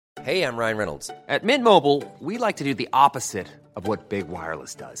Hey, I'm Ryan Reynolds. At Mint Mobile, we like to do the opposite of what Big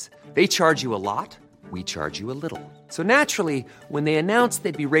Wireless does. They charge you a lot, we charge you a little. So naturally, when they announced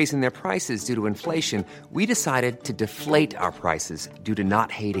they'd be raising their prices due to inflation, we decided to deflate our prices due to not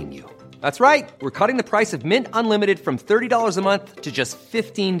hating you. That's right. We're cutting the price of Mint Unlimited from $30 a month to just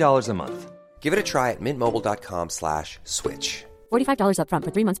 $15 a month. Give it a try at mintmobile.com/switch. $45 up front for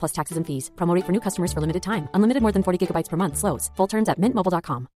 3 months plus taxes and fees. Promo rate for new customers for limited time. Unlimited more than 40 gigabytes per month. Slows full terms at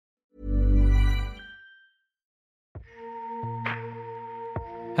mintmobile.com.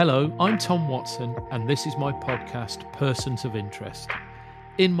 Hello, I'm Tom Watson, and this is my podcast, Persons of Interest.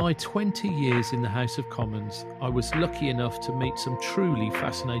 In my 20 years in the House of Commons, I was lucky enough to meet some truly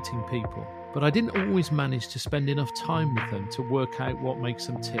fascinating people, but I didn't always manage to spend enough time with them to work out what makes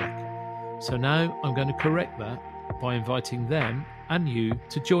them tick. So now I'm going to correct that by inviting them and you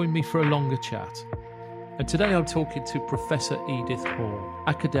to join me for a longer chat. And today I'm talking to Professor Edith Hall,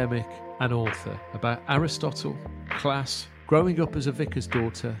 academic and author, about Aristotle, class, growing up as a vicar's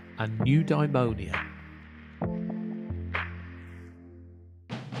daughter, and eudaimonia.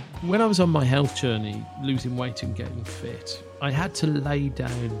 When I was on my health journey, losing weight and getting fit, I had to lay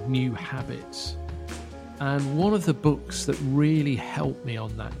down new habits. And one of the books that really helped me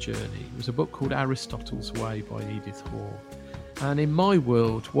on that journey was a book called Aristotle's Way by Edith Hall. And in my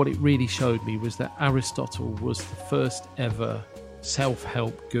world, what it really showed me was that Aristotle was the first ever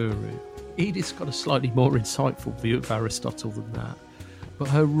self-help guru. Edith's got a slightly more insightful view of Aristotle than that, but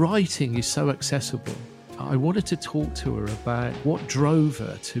her writing is so accessible. I wanted to talk to her about what drove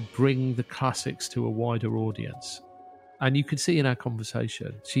her to bring the classics to a wider audience. And you can see in our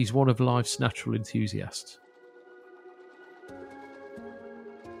conversation, she's one of life's natural enthusiasts.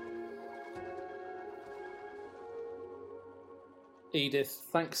 Edith,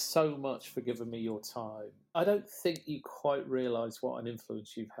 thanks so much for giving me your time. I don't think you quite realise what an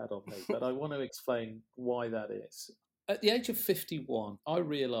influence you've had on me, but I want to explain why that is. At the age of 51, I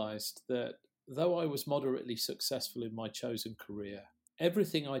realised that though I was moderately successful in my chosen career,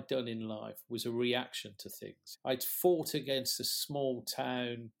 everything I'd done in life was a reaction to things. I'd fought against a small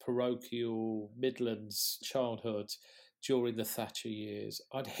town, parochial, Midlands childhood during the Thatcher years.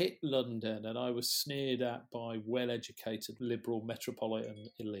 I'd hit London and I was sneered at by well-educated liberal metropolitan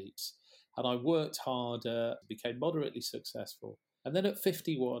elites. And I worked harder, became moderately successful. And then at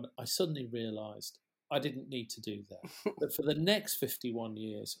 51, I suddenly realised I didn't need to do that. But for the next 51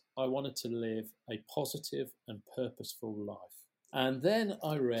 years, I wanted to live a positive and purposeful life. And then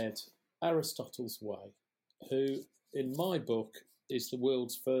I read Aristotle's Way, who, in my book, is the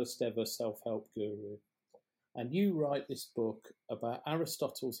world's first ever self-help guru. And you write this book about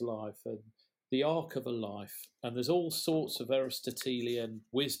Aristotle's life and the arc of a life. And there's all sorts of Aristotelian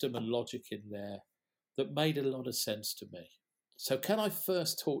wisdom and logic in there that made a lot of sense to me. So can I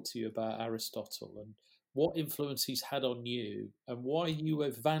first talk to you about Aristotle and what influence he's had on you and why you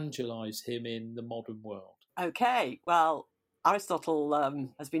evangelise him in the modern world? Okay, well, Aristotle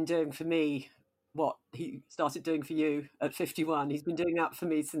has been doing for me what he started doing for you at 51. He's been doing that for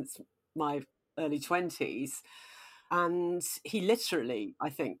me since my early 20s. And he literally, I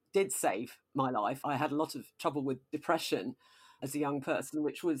think, did save my life. I had a lot of trouble with depression as a young person,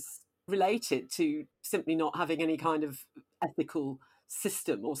 which was related to simply not having any kind of ethical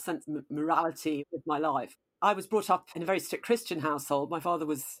system or sense of morality with my life. I was brought up in a very strict Christian household. My father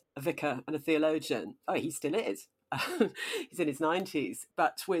was a vicar and a theologian. Oh, he still is. He's in his 90s.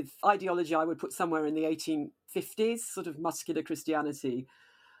 But with ideology, I would put somewhere in the 1850s, sort of muscular Christianity.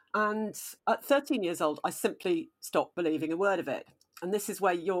 And at 13 years old, I simply stopped believing a word of it. And this is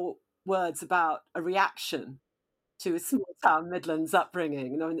where your words about a reaction to a small town Midlands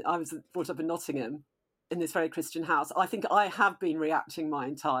upbringing. You know, I was brought up in Nottingham in this very Christian house. I think I have been reacting my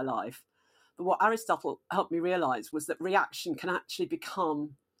entire life. But what Aristotle helped me realise was that reaction can actually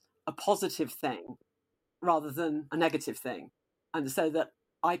become a positive thing rather than a negative thing. And so that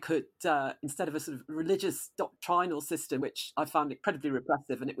I could, instead of a sort of religious doctrinal system, which I found incredibly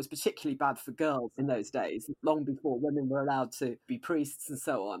repressive, and it was particularly bad for girls in those days, long before women were allowed to be priests and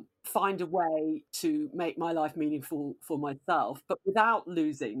so on, find a way to make my life meaningful for myself, but without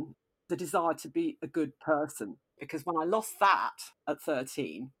losing the desire to be a good person. Because when I lost that at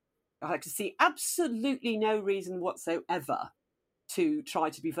 13, I could see absolutely no reason whatsoever to try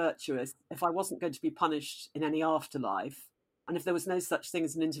to be virtuous if I wasn't going to be punished in any afterlife. And if there was no such thing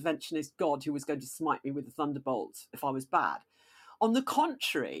as an interventionist God who was going to smite me with a thunderbolt if I was bad. On the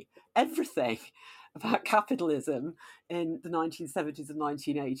contrary, everything about capitalism in the 1970s and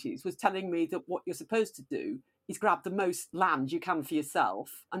 1980s was telling me that what you're supposed to do is grab the most land you can for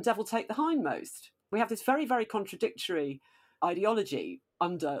yourself and devil take the hindmost. We have this very, very contradictory ideology.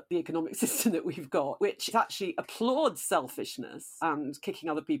 under the economic system that we've got, which actually applauds selfishness and kicking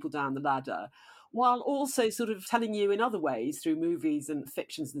other people down the ladder, while also sort of telling you in other ways through movies and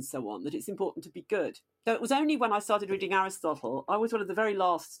fictions and so on that it's important to be good. So it was only when I started reading Aristotle, I was one of the very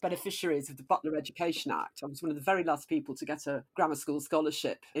last beneficiaries of the Butler Education Act. I was one of the very last people to get a grammar school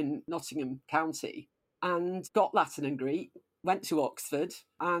scholarship in Nottingham County and got Latin and Greek, went to Oxford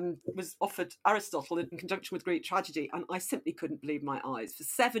and was offered Aristotle in conjunction with Greek tragedy. And I simply couldn't believe my eyes. For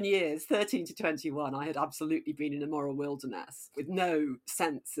 7 years, 13 to 21, I had absolutely been in a moral wilderness with no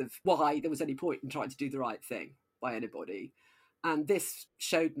sense of why there was any point in trying to do the right thing by anybody. And this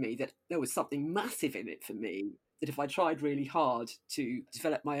showed me that there was something massive in it for me, that if I tried really hard to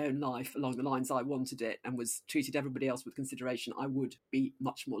develop my own life along the lines I wanted it and was treated everybody else with consideration, I would be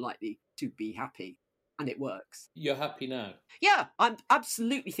much more likely to be happy. And it works. You're happy now? Yeah, I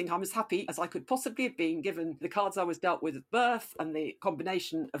absolutely think I'm as happy as I could possibly have been given the cards I was dealt with at birth and the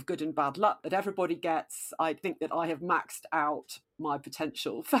combination of good and bad luck that everybody gets. I think that I have maxed out my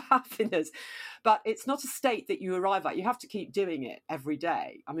potential for happiness. But it's not a state that you arrive at. You have to keep doing it every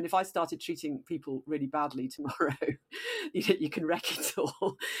day. I mean, if I started treating people really badly tomorrow, you can wreck it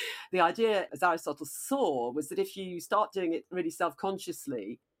all. The idea, as Aristotle saw, was that if you start doing it really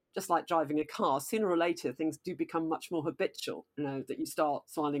self-consciously, just like driving a car, sooner or later things do become much more habitual, that you start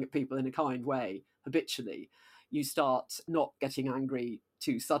smiling at people in a kind way habitually. You start not getting angry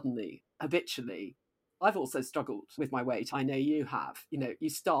too suddenly habitually. I've also struggled with my weight. I know you have. You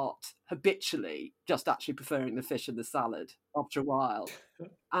start habitually just actually preferring the fish and the salad after a while.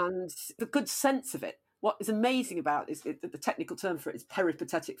 And the good sense of it. What is amazing about this, the technical term for it is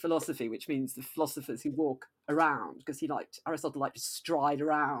peripatetic philosophy, which means the philosophers who walk around, because Aristotle liked to stride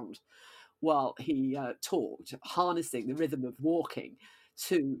around while he talked, harnessing the rhythm of walking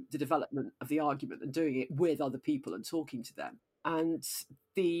to the development of the argument and doing it with other people and talking to them. And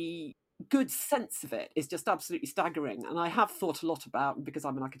the good sense of it is just absolutely staggering. And I have thought a lot about, because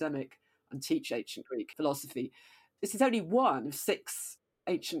I'm an academic and teach ancient Greek philosophy, this is only one of 6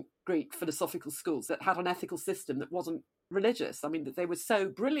 ancient Greek philosophical schools that had an ethical system that wasn't religious. I mean, that they were so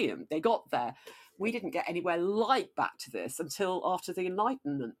brilliant. They got there. We didn't get anywhere like back to this until after the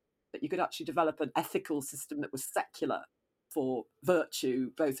Enlightenment, that you could actually develop an ethical system that was secular for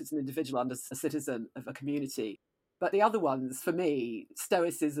virtue, both as an individual and as a citizen of a community. But the other ones, for me,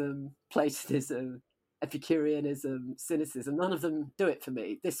 Stoicism, Platonism, Epicureanism, cynicism, none of them do it for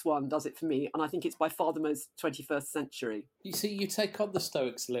me. This one does it for me, and I think it's by far the most 21st century. You see, you take on the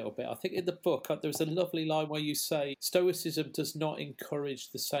Stoics a little bit. I think in the book there's a lovely line where you say Stoicism does not encourage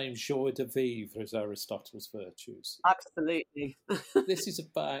the same joie de vivre as Aristotle's virtues. Absolutely. This is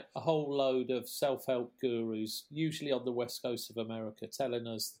about a whole load of self-help gurus, usually on the west coast of America, telling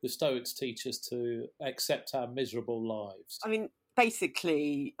us the Stoics teach us to accept our miserable lives. I mean,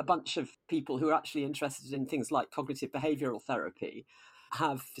 basically, a bunch of people who are actually interested in things like cognitive behavioural therapy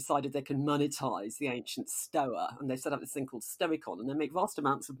have decided they can monetize the ancient Stoa, and they set up this thing called Stoicon, and they make vast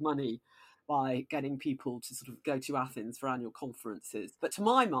amounts of money by getting people to sort of go to Athens for annual conferences. But to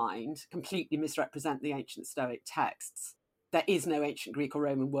my mind, completely misrepresent the ancient Stoic texts. There is no ancient Greek or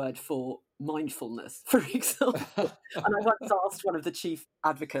Roman word for mindfulness, for example. And I once asked one of the chief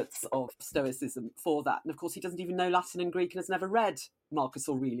advocates of Stoicism for that. And of course, he doesn't even know Latin and Greek and has never read Marcus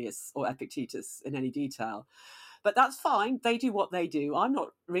Aurelius or Epictetus in any detail. But that's fine. They do what they do. I'm not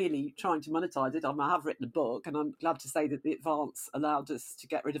really trying to monetize it. I have written a book, and I'm glad to say that the advance allowed us to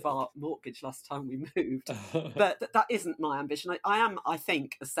get rid of our mortgage last time we moved. But that isn't my ambition. I am, I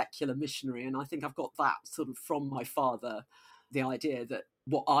think, a secular missionary, and I think I've got that sort of from my father, the idea that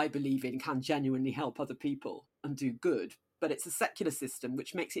what I believe in can genuinely help other people and do good. But it's a secular system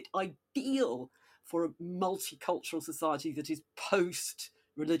which makes it ideal for a multicultural society that is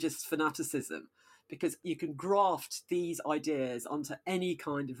post-religious fanaticism, because you can graft these ideas onto any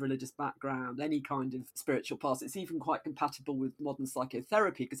kind of religious background, any kind of spiritual path. It's even quite compatible with modern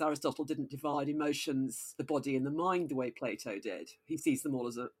psychotherapy, because Aristotle didn't divide emotions, the body and the mind the way Plato did. He sees them all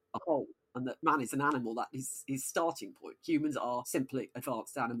as a whole, and that man is an animal. That is his starting point. Humans are simply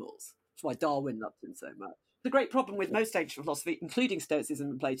advanced animals. That's why Darwin loved him so much. The great problem with most ancient philosophy, including Stoicism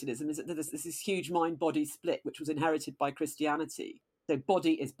and Platonism, is that there's this huge mind-body split, which was inherited by Christianity. So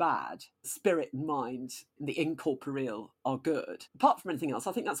body is bad, spirit and mind and the incorporeal are good. Apart from anything else,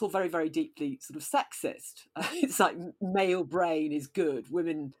 I think that's all very, very deeply sort of sexist. It's like male brain is good,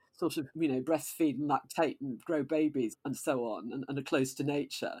 women sort of, breastfeed and lactate and grow babies and so on, and are close to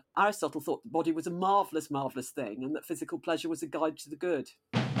nature. Aristotle thought the body was a marvellous, marvellous thing, and that physical pleasure was a guide to the good.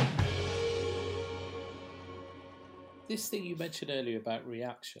 This thing you mentioned earlier about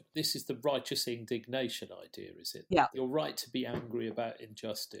reaction, this is the righteous indignation idea, is it? Yeah. You're right to be angry about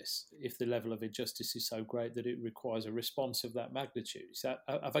injustice if the level of injustice is so great that it requires a response of that magnitude. Is that,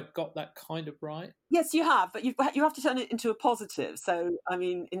 have I got that kind of right? Yes, you have, but you have to turn it into a positive. So, I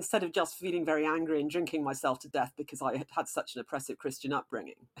mean, instead of just feeling very angry and drinking myself to death because I had such an oppressive Christian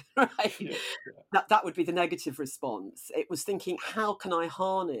upbringing, right? Yeah. That would be the negative response. It was thinking, how can I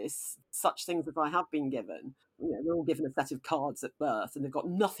harness such things as I have been given? You know, we're all given a set of cards at birth, and they've got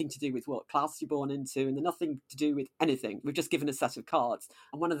nothing to do with what class you're born into, and they're nothing to do with anything. We're just given a set of cards.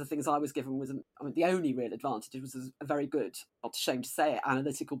 And one of the things I was given was, the only real advantage was a very good, not ashamed to say it,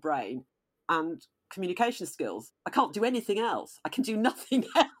 analytical brain and communication skills. I can't do anything else. I can do nothing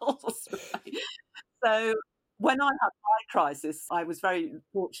else. Right? So when I had my crisis, I was very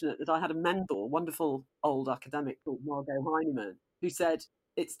fortunate that I had a mentor, wonderful old academic called Margot Heinemann, who said,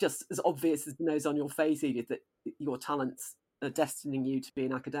 it's just as obvious as the nose on your face, Edith, that your talents are destining you to be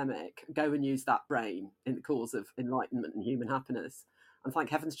an academic. Go and use that brain in the cause of enlightenment and human happiness. And thank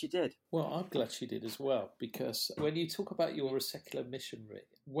heavens she did. Well, I'm glad she did as well, because when you talk about you're a secular missionary,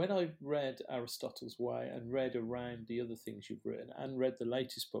 when I read Aristotle's Way and read around the other things you've written and read the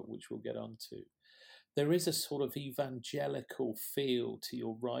latest book, which we'll get onto, there is a sort of evangelical feel to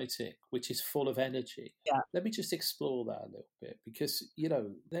your writing, which is full of energy. Yeah. Let me just explore that a little bit, because, you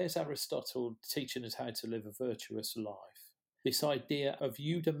know, there's Aristotle teaching us how to live a virtuous life. This idea of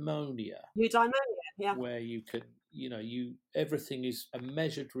eudaimonia. Eudaimonia, yeah. Where you can, you know, everything is a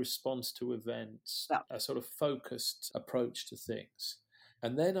measured response to events, Yeah. a sort of focused approach to things.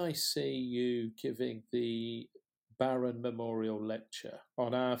 And then I see you giving the Barron Memorial Lecture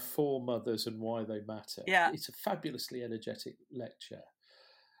on our foremothers and why they matter. Yeah. It's a fabulously energetic lecture.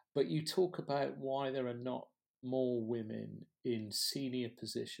 But you talk about why there are not more women in senior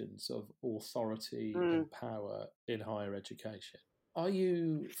positions of authority and power in higher education. Are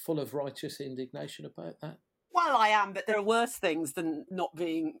you full of righteous indignation about that? Well, I am, but there are worse things than not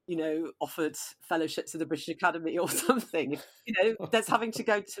being, you know, offered fellowships of the British Academy or something. You know, there's having to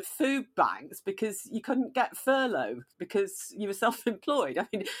go to food banks because you couldn't get furlough because you were self-employed. I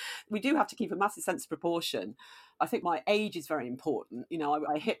mean, we do have to keep a massive sense of proportion. I think my age is very important. You know,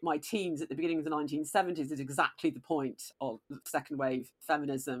 I hit my teens at the beginning of the 1970s at exactly the point of second wave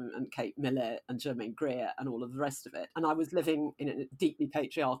feminism and Kate Millett and Germaine Greer and all of the rest of it. And I was living in a deeply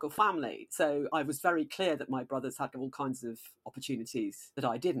patriarchal family. So I was very clear that my brothers had all kinds of opportunities that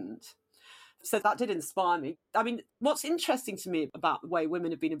I didn't. So that did inspire me. I mean, what's interesting to me about the way women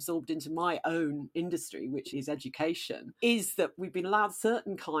have been absorbed into my own industry, which is education, is that we've been allowed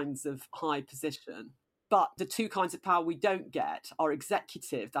certain kinds of high position. But the two kinds of power we don't get are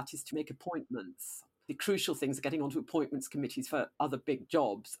executive, that is to make appointments. The crucial things are getting onto appointments committees for other big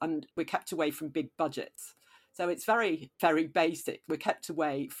jobs, and we're kept away from big budgets. So it's very, very basic. We're kept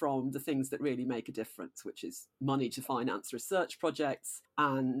away from the things that really make a difference, which is money to finance research projects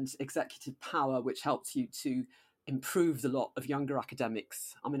and executive power, which helps you to improve the lot of younger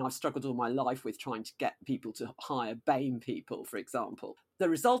academics. I mean, I've struggled all my life with trying to get people to hire BAME people, for example. The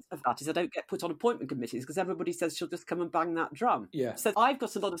result of that is I don't get put on appointment committees because everybody says she'll just come and bang that drum. Yeah. So I've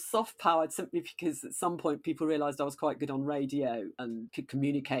got a lot of soft power simply because at some point people realised I was quite good on radio and could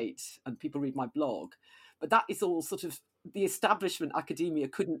communicate and people read my blog. But that is all sort of, the establishment academia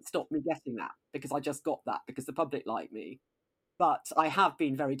couldn't stop me getting that because I just got that because the public liked me. But I have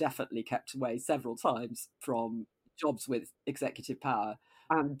been very definitely kept away several times from jobs with executive power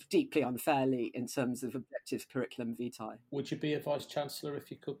and deeply unfairly in terms of objective curriculum vitae. Would you be a Vice-Chancellor if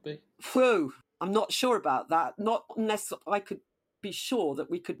you could be? Whew, I'm not sure about that. Not unless I could be sure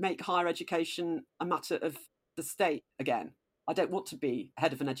that we could make higher education a matter of the state again. I don't want to be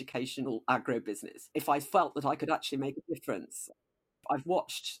head of an educational agro-business if I felt that I could actually make a difference. I've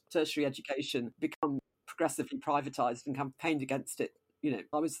watched tertiary education become progressively privatised and campaigned against it. You know,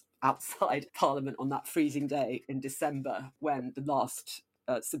 I was outside Parliament on that freezing day in December when the last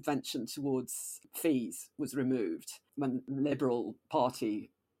subvention towards fees was removed, when the Liberal Party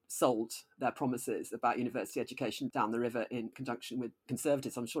sold their promises about university education down the river in conjunction with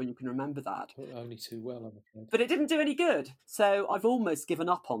Conservatives. I'm sure you can remember that. Well, only too well, I'm afraid. But it didn't do any good. So I've almost given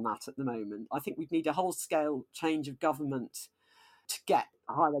up on that at the moment. I think we'd need a whole-scale change of government to get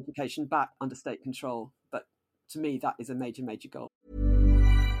higher education back under state control. But to me, that is a major, major goal.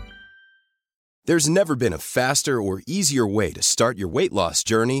 There's never been a faster or easier way to start your weight loss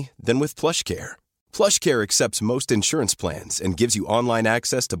journey than with PlushCare. PlushCare accepts most insurance plans and gives you online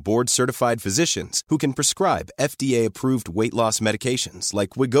access to board-certified physicians who can prescribe FDA-approved weight loss medications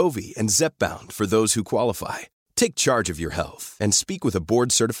like Wegovy and Zepbound for those who qualify. Take charge of your health and speak with a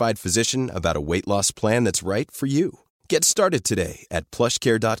board-certified physician about a weight loss plan that's right for you. Get started today at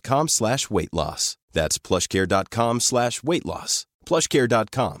plushcare.com/weight-loss. That's plushcare.com/weight-loss.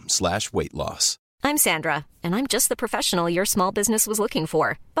 plushcare.com/weight-loss. I'm Sandra, and I'm just the professional your small business was looking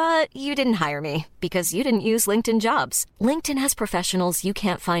for. But you didn't hire me because you didn't use LinkedIn Jobs. LinkedIn has professionals you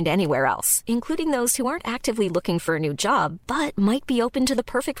can't find anywhere else, including those who aren't actively looking for a new job, but might be open to the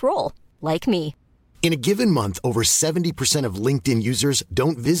perfect role, like me. In a given month, over 70% of LinkedIn users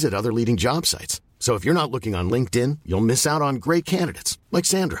don't visit other leading job sites. So if you're not looking on LinkedIn, you'll miss out on great candidates like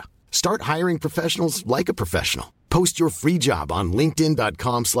Sandra. Start hiring professionals like a professional. Post your free job on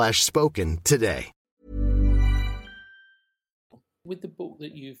linkedin.com/spoken today. With the book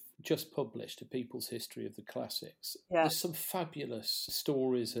that you've just published, A People's History of the Classics, Yeah. there's some fabulous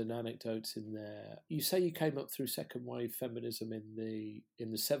stories and anecdotes in there. You say you came up through second wave feminism in the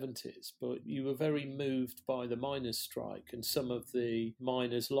 70s, but you were very moved by the miners' strike and some of the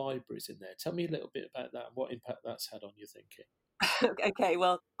miners' libraries in there. Tell me a little bit about that and what impact that's had on your thinking. Okay,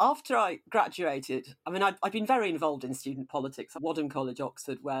 well, after I graduated, I mean, I'd been very involved in student politics at Wadham College,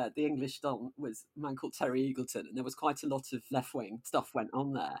 Oxford, where the English Don was a man called Terry Eagleton, and there was quite a lot of left-wing stuff went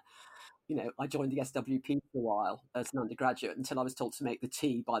on there. You know, I joined the SWP for a while as an undergraduate until I was told to make the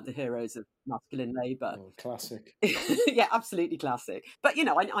tea by the heroes of masculine labour. Oh, classic. Yeah, absolutely classic. But, you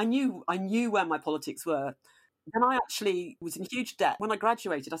know, I knew where my politics were. And I actually was in huge debt. When I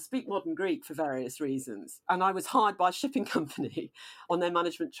graduated, I speak modern Greek for various reasons. And I was hired by a shipping company on their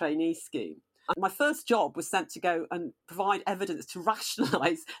management trainee scheme. And my first job was sent to go and provide evidence to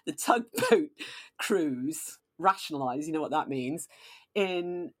rationalise the tugboat cruise, rationalise, you know what that means,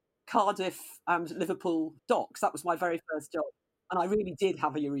 in Cardiff and Liverpool docks. That was my very first job. And I really did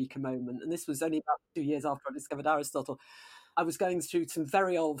have a eureka moment. And this was only about 2 years after I discovered Aristotle. I was going through some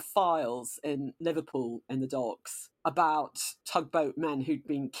very old files in Liverpool in the docks about tugboat men who'd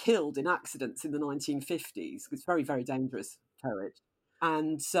been killed in accidents in the 1950s. It's very, very dangerous territory.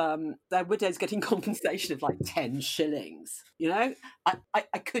 And their widows getting compensation of like 10 shillings. You know,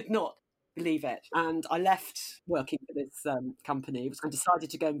 I could not believe it. And I left working for this company and decided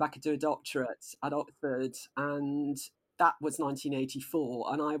to go back and do a doctorate at Oxford. And that was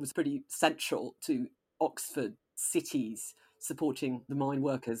 1984. And I was pretty central to Oxford City's supporting the mine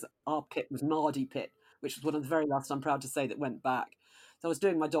workers. Our pit was Mardy Pit, which was one of the very last, I'm proud to say, that went back. So I was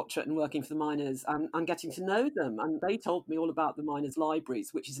doing my doctorate and working for the miners and getting to know them. And they told me all about the miners'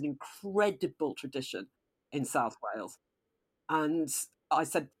 libraries, which is an incredible tradition in South Wales. And I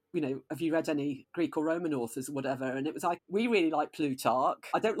said, you know, have you read any Greek or Roman authors or whatever? And it was like, we really like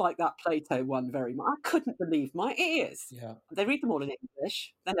Plutarch. I don't like that Plato one very much. I couldn't believe my ears. Yeah. They read them all in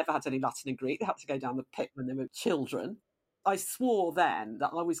English. They never had any Latin and Greek. They had to go down the pit when they were children. I swore then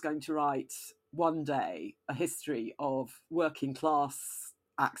that I was going to write one day a history of working class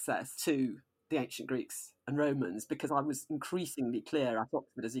access to the ancient Greeks and Romans, because I was increasingly clear at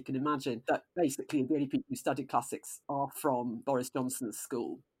Oxford, as you can imagine, that basically the only people who studied classics are from Boris Johnson's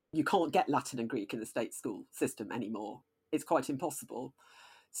school. You can't get Latin and Greek in the state school system anymore. It's quite impossible.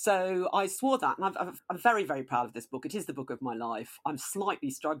 So I swore that, and I'm very, very proud of this book. It is the book of my life. I'm slightly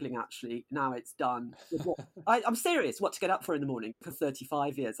struggling, actually, now it's done. I'm serious, what to get up for in the morning. For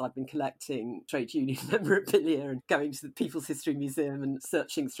 35 years, I've been collecting trade union memorabilia and going to the People's History Museum and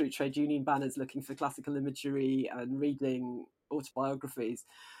searching through trade union banners, looking for classical imagery and reading autobiographies.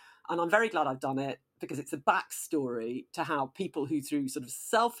 And I'm very glad I've done it, because it's a backstory to how people who, through sort of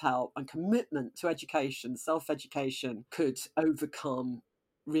self-help and commitment to education, self-education, could overcome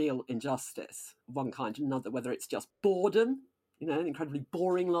real injustice of one kind or another, whether it's just boredom, you know, an incredibly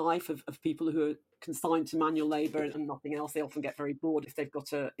boring life of people who are consigned to manual labour and nothing else. They often get very bored if they've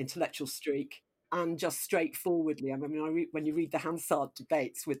got an intellectual streak. And just straightforwardly, I mean, when you read the Hansard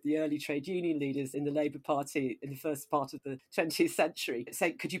debates with the early trade union leaders in the Labour Party in the first part of the 20th century,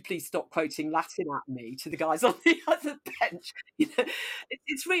 saying, could you please stop quoting Latin at me, to the guys on the other bench? You know,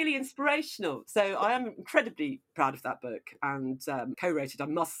 it's really inspirational. So I am incredibly proud of that book, and co-wrote it, I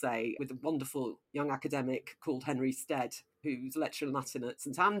must say, with a wonderful young academic called Henry Stead, who's a lecturer in Latin at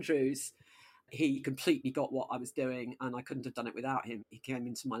St Andrews. He completely got what I was doing, and I couldn't have done it without him. He came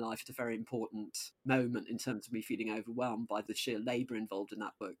into my life at a very important moment in terms of me feeling overwhelmed by the sheer labour involved in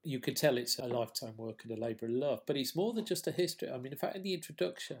that book. You could tell it's a lifetime work and a labour of love, but it's more than just a history. I mean, in fact, in the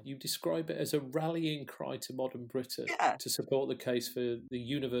introduction, you describe it as a rallying cry to modern Britain to support the case for the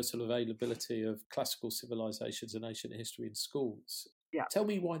universal availability of classical civilisations and ancient history in schools. Yeah. Tell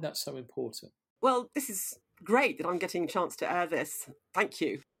me why that's so important. Well, this is great that I'm getting a chance to air this. Thank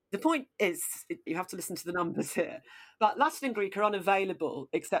you. The point is, you have to listen to the numbers here, but Latin and Greek are unavailable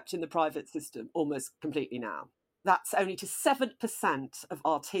except in the private system almost completely now. that's only to 7% of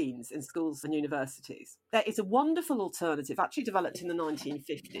our teens in schools and universities. There is a wonderful alternative, actually developed in the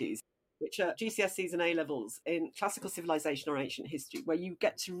 1950s, which are GCSEs and A-levels in classical civilization or ancient history, where you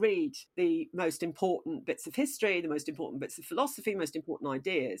get to read the most important bits of history, the most important bits of philosophy, most important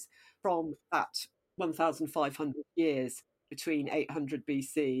ideas from that 1,500 years between 800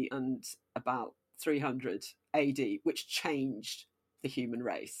 BC and about 300 AD, which changed the human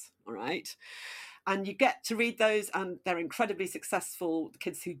race, all right? And you get to read those, and they're incredibly successful. The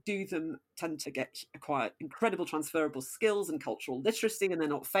kids who do them tend to acquire incredible transferable skills and cultural literacy, and they're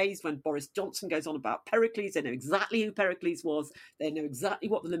not fazed when Boris Johnson goes on about Pericles. They know exactly who Pericles was. They know exactly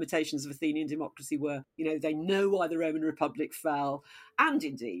what the limitations of Athenian democracy were. They know why the Roman Republic fell. And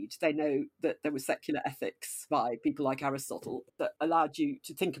indeed, they know that there was secular ethics by people like Aristotle that allowed you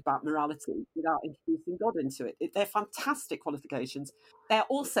to think about morality without introducing God into it. They're fantastic qualifications. They're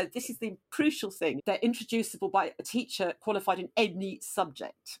also, this is the crucial thing, they're introducible by a teacher qualified in any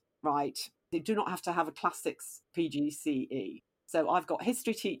subject, right? They do not have to have a classics PGCE. So I've got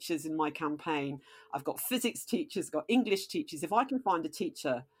history teachers in my campaign. I've got physics teachers, got English teachers. If I can find a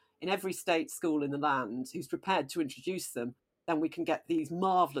teacher in every state school in the land who's prepared to introduce them, then we can get these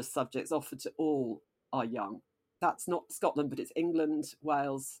marvellous subjects offered to all our young. That's not Scotland, but it's England,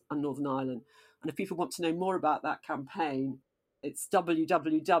 Wales and Northern Ireland. And if people want to know more about that campaign, it's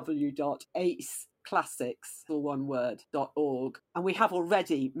www.aceclassics.org. And we have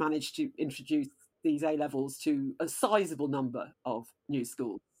already managed to introduce these A-levels to a sizable number of new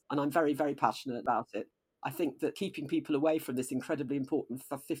schools. And I'm very, very passionate about it. I think that keeping people away from this incredibly important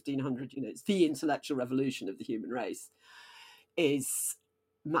 1500 units, the intellectual revolution of the human race, is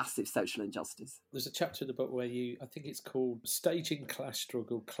massive social injustice. There's a chapter in the book where I think it's called Staging Class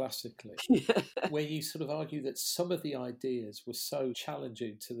Struggle Classically, where you sort of argue that some of the ideas were so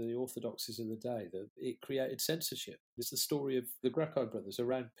challenging to the orthodoxies of the day that it created censorship. It's the story of the Grackeye brothers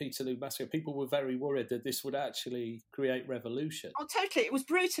around Peterloo Massacre. People were very worried that this would actually create revolution. Oh, totally. It was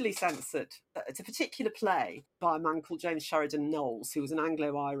brutally censored. It's a particular play by a man called James Sheridan Knowles, who was an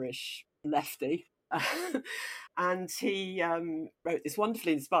Anglo-Irish lefty. And he wrote this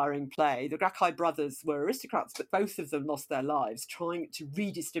wonderfully inspiring play. The Grackeye brothers were aristocrats, but both of them lost their lives trying to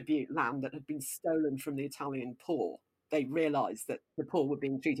redistribute land that had been stolen from the Italian poor. They realised that the poor were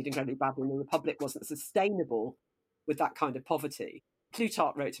being treated incredibly badly and the Republic wasn't sustainable with that kind of poverty.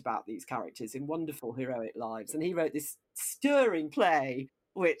 Plutarch wrote about these characters in wonderful heroic lives, and he wrote this stirring play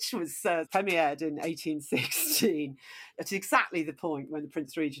which was premiered in 1816 at exactly the point when the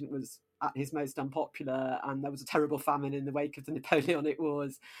Prince Regent was at his most unpopular, and there was a terrible famine in the wake of the Napoleonic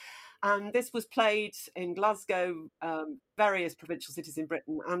Wars. And this was played in Glasgow, various provincial cities in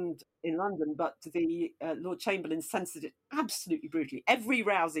Britain and in London, but the Lord Chamberlain censored it absolutely brutally. Every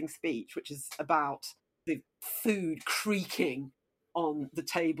rousing speech, which is about the food creaking on the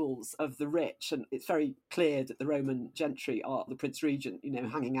tables of the rich, and it's very clear that the Roman gentry are the Prince Regent,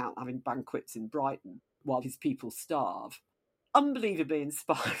 hanging out, having banquets in Brighton while his people starve. Unbelievably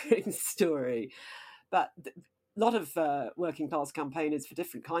inspiring story. But a lot of working class campaigners for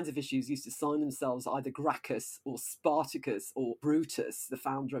different kinds of issues used to sign themselves either Gracchus or Spartacus or Brutus, the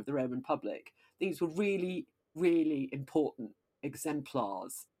founder of the Roman Republic. These were really, really important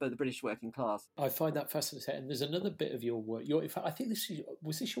exemplars for the British working class. I find that fascinating. And there's another bit of your work. In fact, I think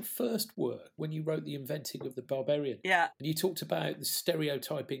was this your first work when you wrote The Inventing of the Barbarian? Yeah. And you talked about the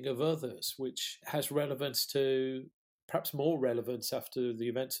stereotyping of others, which has relevance to, perhaps more relevance after the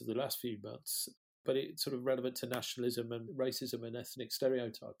events of the last few months, but it's sort of relevant to nationalism and racism and ethnic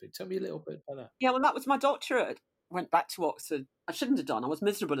stereotyping. Tell me a little bit about that. Yeah, well, that was my doctorate. Went back to Oxford. I shouldn't have done. I was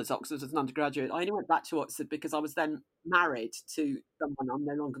miserable at Oxford as an undergraduate. I only went back to Oxford because I was then married to someone I'm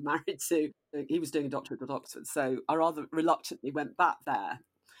no longer married to. He was doing a doctorate at Oxford, so I rather reluctantly went back there.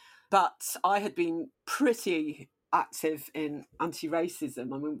 But I had been pretty active in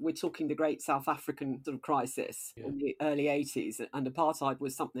anti-racism. I mean, we're talking the great South African sort of crisis in the early 80s, and apartheid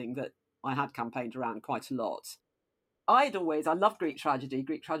was something that I had campaigned around quite a lot. I loved Greek tragedy.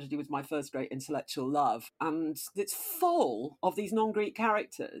 Greek tragedy was my first great intellectual love. And it's full of these non-Greek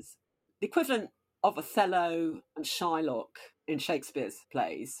characters. The equivalent of Othello and Shylock in Shakespeare's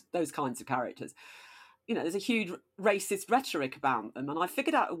plays, those kinds of characters. There's a huge racist rhetoric about them. And I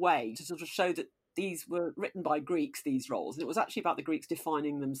figured out a way to sort of show that these were written by Greeks, these roles. And it was actually about the Greeks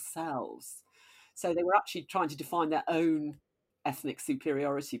defining themselves. So they were actually trying to define their own ethnic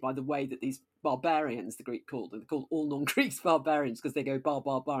superiority by the way that these barbarians, the Greek called them, they called all non-Greeks barbarians because they go bar,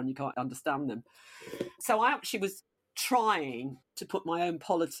 bar, bar and you can't understand them. So I actually was trying to put my own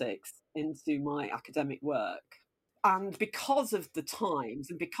politics into my academic work. And because of the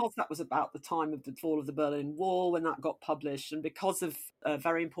times, and because that was about the time of the fall of the Berlin Wall when that got published, and because of a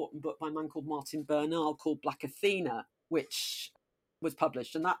very important book by a man called Martin Bernal called Black Athena, which was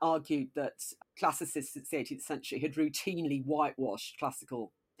published, and that argued that classicists since the 18th century had routinely whitewashed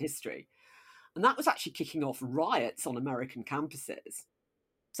classical history. And that was actually kicking off riots on American campuses.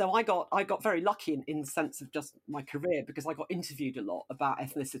 So I got very lucky in the sense of just my career, because I got interviewed a lot about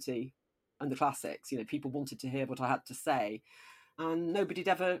ethnicity and the classics. You know, people wanted to hear what I had to say, and nobody'd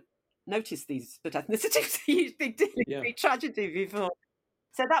ever noticed these but ethnicity was a huge big deal, big tragedy before.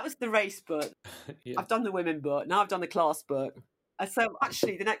 So that was the race book. I've done the women book, now I've done the class book. So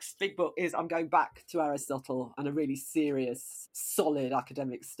actually the next big book is I'm going back to Aristotle and a really serious, solid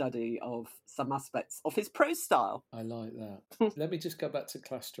academic study of some aspects of his prose style. I like that. Let me just go back to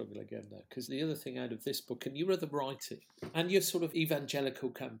class struggle again, though, because the other thing out of this book, and your other writing, and your sort of evangelical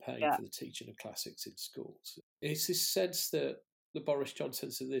campaign for the teaching of classics in schools, it's this sense that the Boris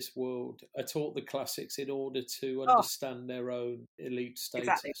Johnsons of this world are taught the classics in order to understand their own elite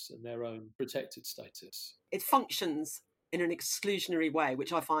status and their own protected status. It functions in an exclusionary way,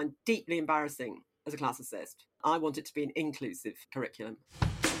 which I find deeply embarrassing as a classicist. I want it to be an inclusive curriculum.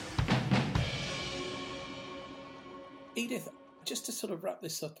 Edith, just to sort of wrap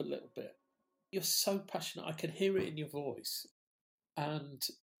this up a little bit, you're so passionate, I can hear it in your voice. And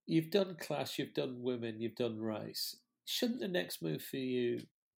you've done class, you've done women, you've done race. Shouldn't the next move for you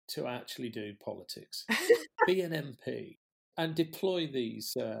to actually do politics? Be an MP and deploy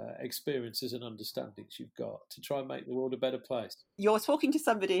these experiences and understandings you've got to try and make the world a better place. You're talking to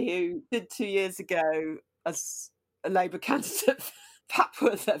somebody who did 2 years ago as a Labour candidate for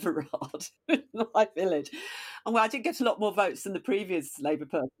Papworth Everard in my village. And I did get a lot more votes than the previous Labour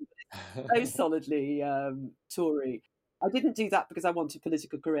person, so solidly Tory. I didn't do that because I wanted a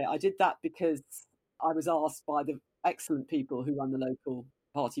political career. I did that because I was asked by the excellent people who run the local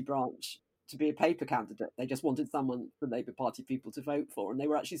party branch to be a paper candidate. They just wanted someone for Labour Party people to vote for, and they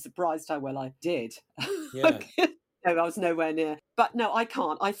were actually surprised how well I did. Yeah. No, I was nowhere near. But no, I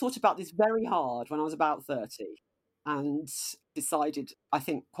can't. I thought about this very hard when I was about 30 and decided, I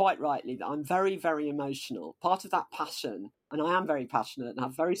think quite rightly, that I'm very, very emotional. Part of that passion, and I am very passionate and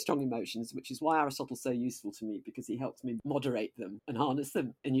have very strong emotions, which is why Aristotle's so useful to me, because he helps me moderate them and harness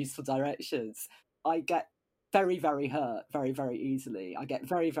them in useful directions. I get very, very hurt very, very easily. I get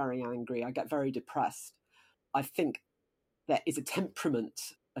very, very angry. I get very depressed. I think there is a temperament,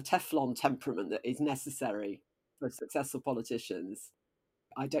 a Teflon temperament that is necessary for successful politicians.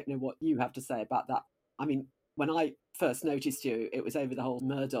 I don't know what you have to say about that. I mean, when I first noticed you, it was over the whole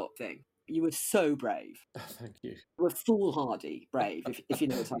Murdoch thing. You were so brave. Thank you. You were foolhardy brave, if you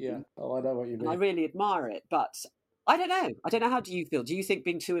know what I mean. Yeah, I know what you mean. And I really admire it, but I don't know. I don't know. How do you feel? Do you think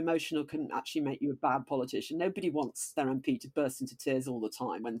being too emotional can actually make you a bad politician? Nobody wants their MP to burst into tears all the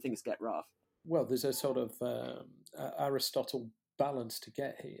time when things get rough. Well, there's a sort of Aristotle balance to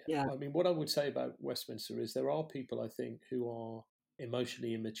get here. Yeah. I mean, what I would say about Westminster is there are people, I think, who are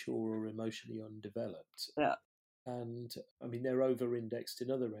emotionally immature or emotionally undeveloped. Yeah. And I mean, they're over-indexed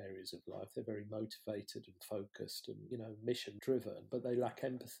in other areas of life. They're very motivated and focused and, mission-driven, but they lack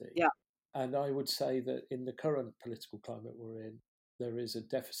empathy. Yeah. And I would say that in the current political climate we're in, there is a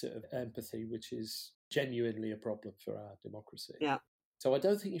deficit of empathy, which is genuinely a problem for our democracy. Yeah. So I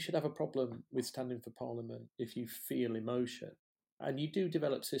don't think you should have a problem with standing for Parliament if you feel emotion. And you do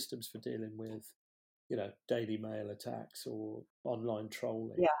develop systems for dealing with, Daily Mail attacks or online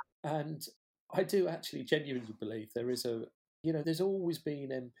trolling. Yeah. And I do actually genuinely believe there is there's always been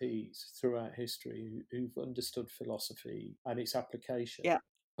MPs throughout history who've understood philosophy and its application. Yeah.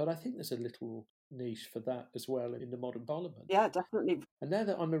 But I think there's a little niche for that as well in the modern Parliament. Yeah, definitely. And now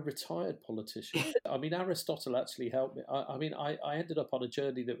that I'm a retired politician, I mean, Aristotle actually helped me. I ended up on a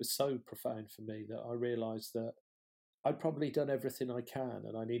journey that was so profound for me that I realised that I'd probably done everything I can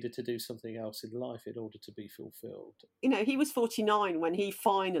and I needed to do something else in life in order to be fulfilled. He was 49 when he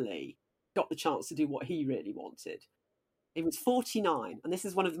finally got the chance to do what he really wanted. He was 49, and this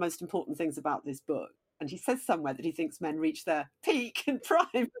is one of the most important things about this book. And he says somewhere that he thinks men reach their peak and prime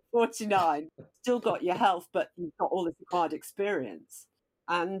at 49. Still got your health, but you've got all this acquired experience.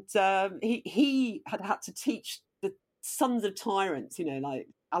 And he had to teach the sons of tyrants, like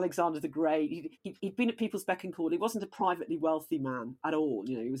Alexander the Great. He'd been at people's beck and call. He wasn't a privately wealthy man at all.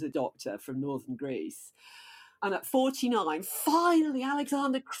 He was a doctor from northern Greece. And at 49, finally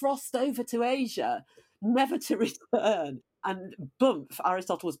Alexander crossed over to Asia, never to return. And boom,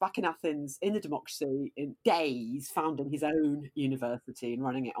 Aristotle was back in Athens in the democracy in days, founding his own university and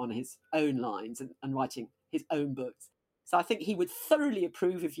running it on his own lines and writing his own books. So I think he would thoroughly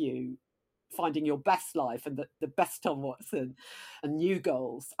approve of you finding your best life and the best Tom Watson and new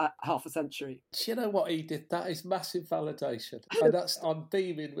goals at half a century. Do you know what, Edith? That is massive validation. And I'm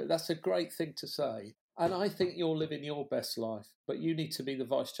beaming. That's a great thing to say. And I think you're living your best life, but you need to be the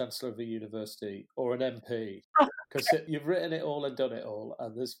Vice-Chancellor of a university or an MP, because you've written it all and done it all.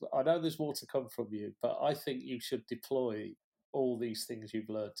 And I know there's more to come from you, but I think you should deploy all these things you've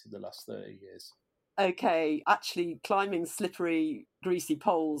learned in the last 30 years. Okay, actually climbing slippery, greasy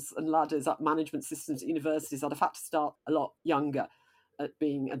poles and ladders up management systems at universities, I'd have had to start a lot younger at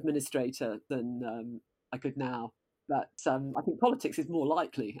being administrator than I could now. But I think politics is more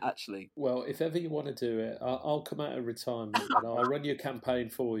likely, actually. Well, if ever you want to do it, I'll come out of retirement and I'll run your campaign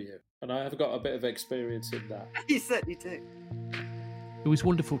for you. And I have got a bit of experience in that. You certainly do. It was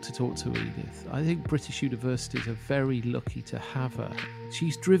wonderful to talk to Edith. I think British universities are very lucky to have her.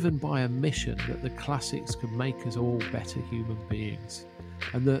 She's driven by a mission that the classics can make us all better human beings,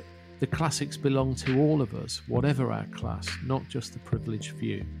 and that the classics belong to all of us, whatever our class, not just the privileged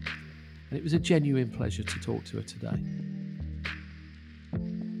few. And it was a genuine pleasure to talk to her today.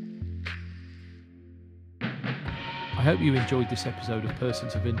 I hope you enjoyed this episode of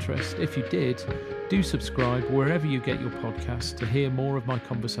Persons of Interest. If you did, do subscribe wherever you get your podcasts to hear more of my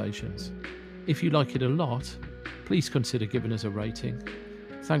conversations. If you like it a lot, please consider giving us a rating.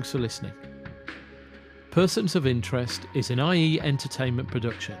 Thanks for listening. Persons of Interest is an IE Entertainment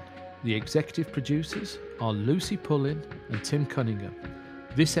production. The executive producers are Lucy Pullin and Tim Cunningham.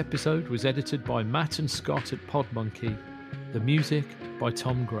 This episode was edited by Matt and Scott at Podmonkey. The music by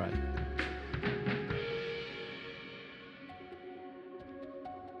Tom Gray.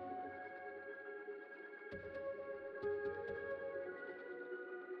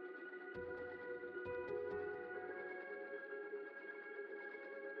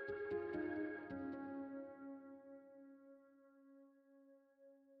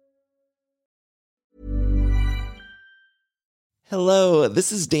 Hello,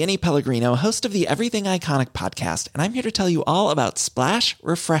 this is Danny Pellegrino, host of the Everything Iconic podcast, and I'm here to tell you all about Splash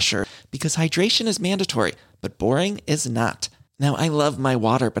Refresher, because hydration is mandatory, but boring is not. Now, I love my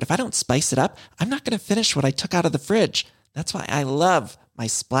water, but if I don't spice it up, I'm not going to finish what I took out of the fridge. That's why I love my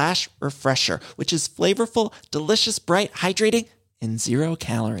Splash Refresher, which is flavorful, delicious, bright, hydrating, and 0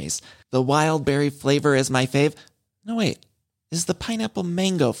 calories. The wild berry flavor is my fave. No, wait, is the pineapple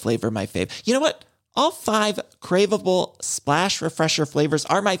mango flavor my fave? You know what? All 5 craveable Splash Refresher flavors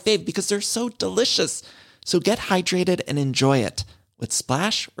are my fave because they're so delicious. So get hydrated and enjoy it with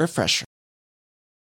Splash Refresher.